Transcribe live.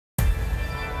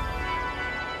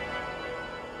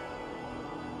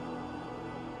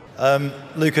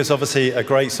Lucas, obviously a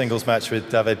great singles match with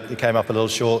David. He came up a little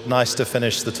short. Nice to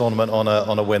finish the tournament on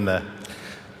a win there.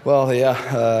 Well, yeah,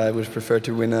 I would prefer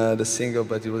to win the single,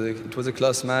 but it was a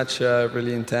close match,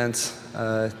 really intense.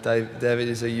 David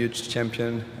is a huge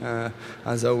champion.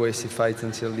 As always, he fights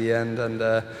until the end, and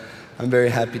I'm very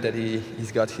happy that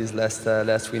he's got his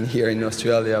last win here in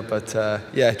Australia. But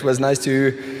yeah, it was nice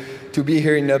to be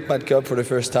here in the Hopman Cup for the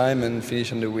first time and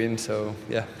finish on the win. So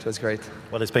yeah, it was great.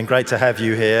 Well, it's been great to have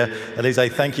you here.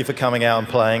 Alizé, thank you for coming out and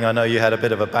playing. I know you had a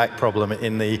bit of a back problem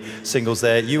in the singles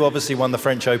there. You obviously won the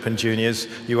French Open Juniors.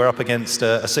 You were up against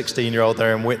a 16-year-old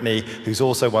there in Whitney, who's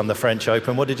also won the French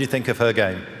Open. What did you think of her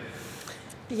game?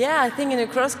 Yeah, I think in a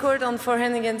cross-court on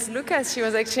forehand against Lucas, she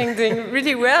was actually doing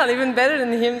really well, even better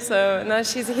than him. So now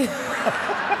she's here.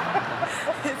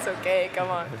 It's okay, come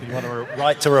on. You want a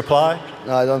right to reply?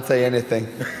 No, I don't say anything.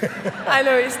 I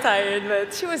know he's tired,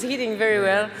 but she was hitting very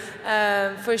well.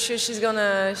 For sure, she's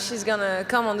gonna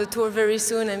come on the tour very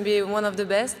soon and be one of the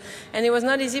best. And it was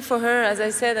not easy for her, as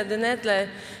I said at the net. Like,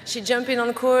 she jumped in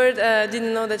on court,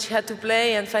 didn't know that she had to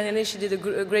play, and finally she did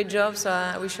a great job. So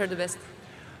I wish her the best.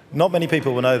 Not many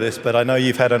people will know this, but I know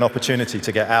you've had an opportunity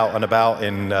to get out and about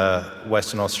in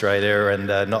Western Australia, and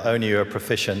not only are you a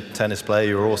proficient tennis player,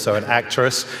 you're also an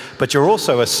actress, but you're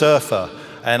also a surfer.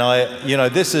 And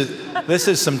this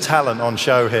is some talent on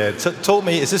show here. Talk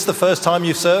me, is this the first time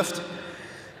you've surfed?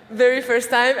 Very first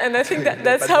time, and I think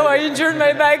that's how I injured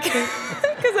my back,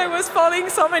 because I was falling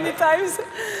so many times.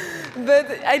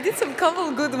 But I did some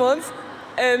couple good ones.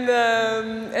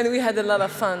 And we had a lot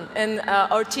of fun, and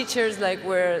our teachers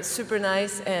were super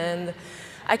nice, and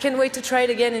I can't wait to try it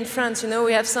again in France. You know,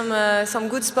 we have some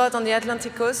good spot on the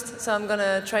Atlantic coast, so I'm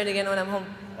gonna try it again when I'm home.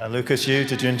 Lucas,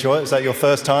 did you enjoy it? Was that your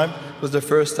first time? It was the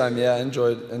first time, yeah. I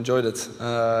enjoyed it.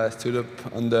 Stood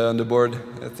up on the board,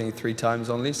 I think 3 times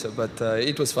only. So, but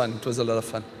it was fun. It was a lot of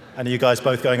fun. And are you guys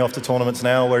both going off to tournaments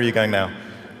now? Where are you going now?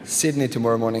 Sydney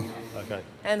tomorrow morning. Okay.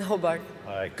 And Hobart.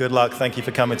 All right. Good luck. Thank you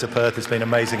for coming to Perth. It's been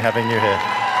amazing having you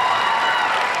here.